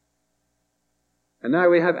 And now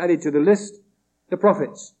we have added to the list the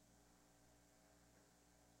prophets.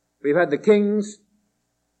 We've had the kings,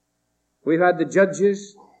 we've had the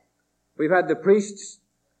judges, we've had the priests,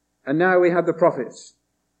 and now we have the prophets.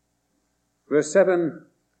 Verse 7,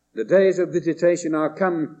 the days of visitation are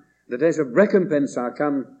come, the days of recompense are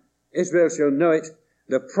come. Israel shall know it.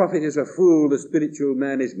 The prophet is a fool, the spiritual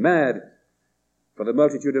man is mad, for the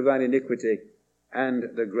multitude of thine iniquity and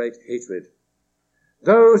the great hatred.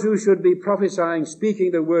 Those who should be prophesying,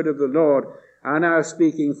 speaking the word of the Lord, are now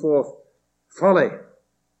speaking forth folly.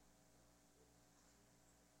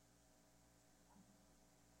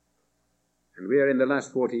 And we are in the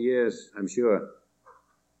last 40 years, I'm sure,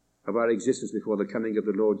 of our existence before the coming of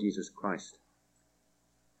the Lord Jesus Christ.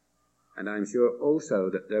 And I'm sure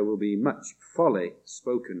also that there will be much folly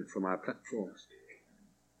spoken from our platforms.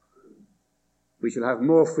 We shall have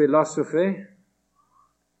more philosophy.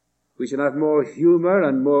 We shall have more humour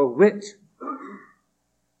and more wit.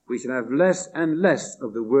 We shall have less and less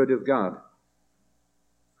of the Word of God.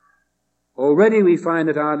 Already we find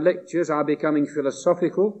that our lectures are becoming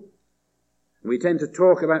philosophical. We tend to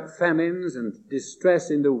talk about famines and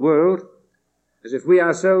distress in the world as if we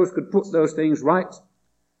ourselves could put those things right.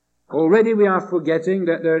 Already we are forgetting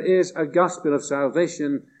that there is a gospel of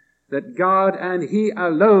salvation, that God and He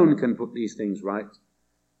alone can put these things right.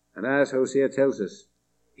 And as Hosea tells us,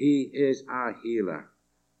 He is our healer.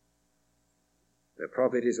 The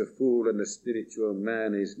prophet is a fool and the spiritual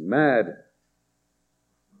man is mad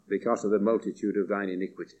because of the multitude of thine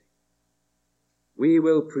iniquity. We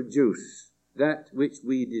will produce that which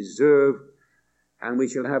we deserve, and we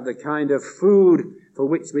shall have the kind of food for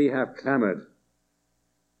which we have clamoured.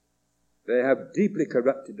 They have deeply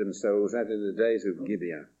corrupted themselves as in the days of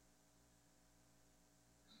Gibeah.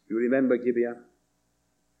 You remember Gibeah?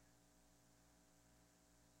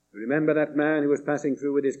 You remember that man who was passing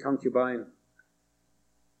through with his concubine?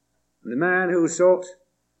 And the man who sought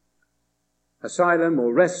asylum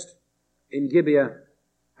or rest in Gibeah,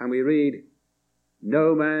 and we read,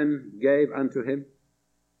 no man gave unto him.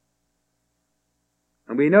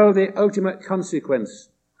 And we know the ultimate consequence.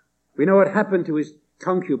 We know what happened to his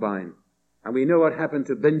concubine. And we know what happened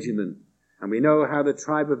to Benjamin. And we know how the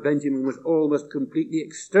tribe of Benjamin was almost completely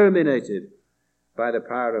exterminated by the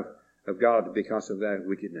power of God because of their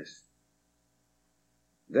wickedness.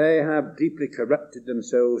 They have deeply corrupted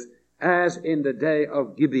themselves as in the day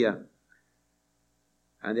of Gibeah.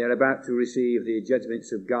 And they are about to receive the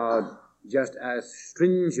judgments of God just as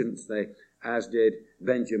stringently as did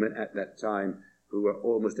Benjamin at that time, who were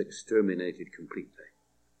almost exterminated completely.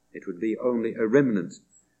 It would be only a remnant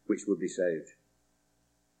which would be saved.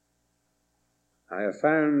 I have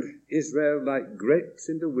found Israel like grapes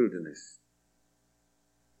in the wilderness.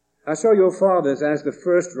 I saw your fathers as the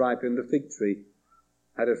first ripened the fig tree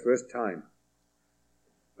at a first time,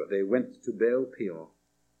 but they went to Baal Peor.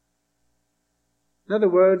 In other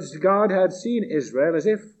words, God had seen Israel as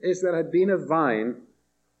if Israel had been a vine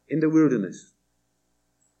in the wilderness.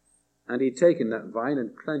 And He'd taken that vine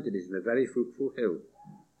and planted it in a very fruitful hill.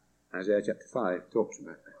 Isaiah chapter 5 talks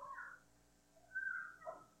about that.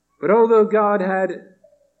 But although God had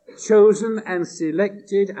chosen and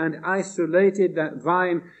selected and isolated that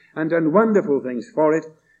vine and done wonderful things for it,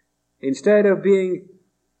 instead of being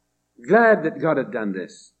glad that God had done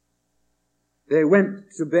this, they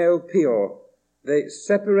went to Baal Peor. They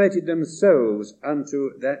separated themselves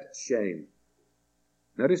unto that shame.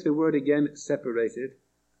 Notice the word again, separated.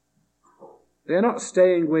 They are not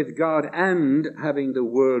staying with God and having the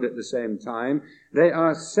world at the same time. They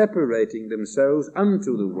are separating themselves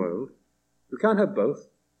unto the world. You can't have both.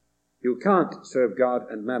 You can't serve God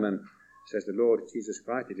and mammon, says the Lord Jesus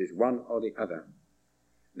Christ. It is one or the other.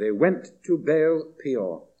 They went to Baal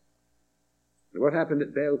Peor. And what happened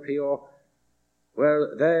at Baal Peor?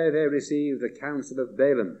 Well, there they received the counsel of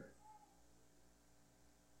Balaam.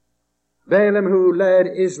 Balaam, who led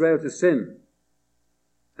Israel to sin.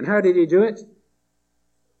 And how did he do it?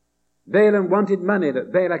 Balaam wanted money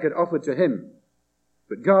that Balak had offered to him.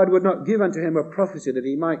 But God would not give unto him a prophecy that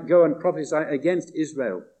he might go and prophesy against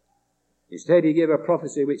Israel. Instead, he gave a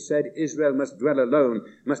prophecy which said Israel must dwell alone,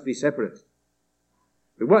 must be separate.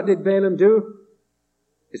 But what did Balaam do?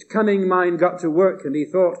 His cunning mind got to work, and he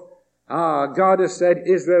thought, God has said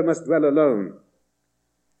Israel must dwell alone.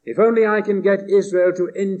 If only I can get Israel to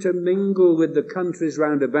intermingle with the countries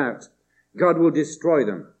round about, God will destroy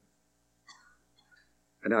them.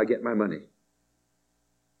 And I'll get my money.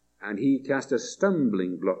 And he cast a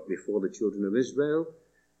stumbling block before the children of Israel,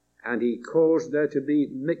 and he caused there to be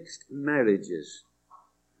mixed marriages.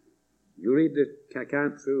 You read the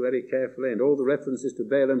account through very carefully, and all the references to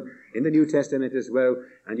Balaam in the New Testament as well,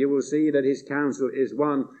 and you will see that his counsel is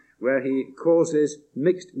one where he causes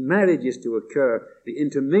mixed marriages to occur, the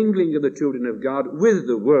intermingling of the children of God with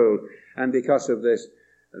the world, and because of this,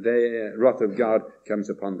 the wrath of God comes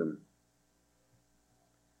upon them.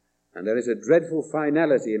 And there is a dreadful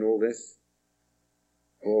finality in all this.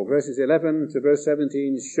 For verses 11 to verse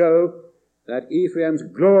 17 show that Ephraim's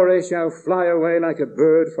glory shall fly away like a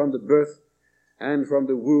bird from the birth and from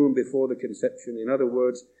the womb before the conception. In other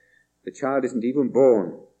words, the child isn't even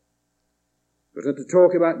born. But to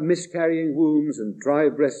talk about miscarrying wombs and dry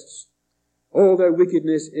breasts, all their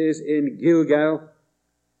wickedness is in Gilgal,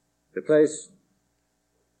 the place,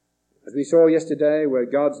 as we saw yesterday, where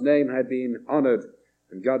God's name had been honored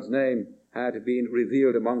and God's name had been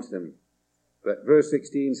revealed amongst them. But verse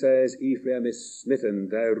 16 says, Ephraim is smitten,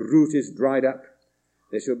 their root is dried up,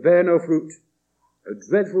 they shall bear no fruit. A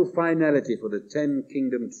dreadful finality for the 10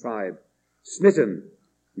 kingdom tribe. Smitten,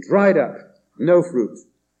 dried up, no fruit.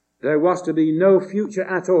 There was to be no future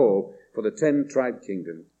at all for the 10 tribe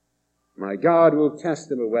kingdom. My God will cast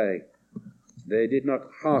them away. They did not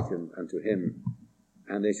hearken unto him,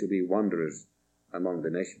 and they shall be wanderers among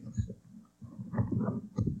the nations.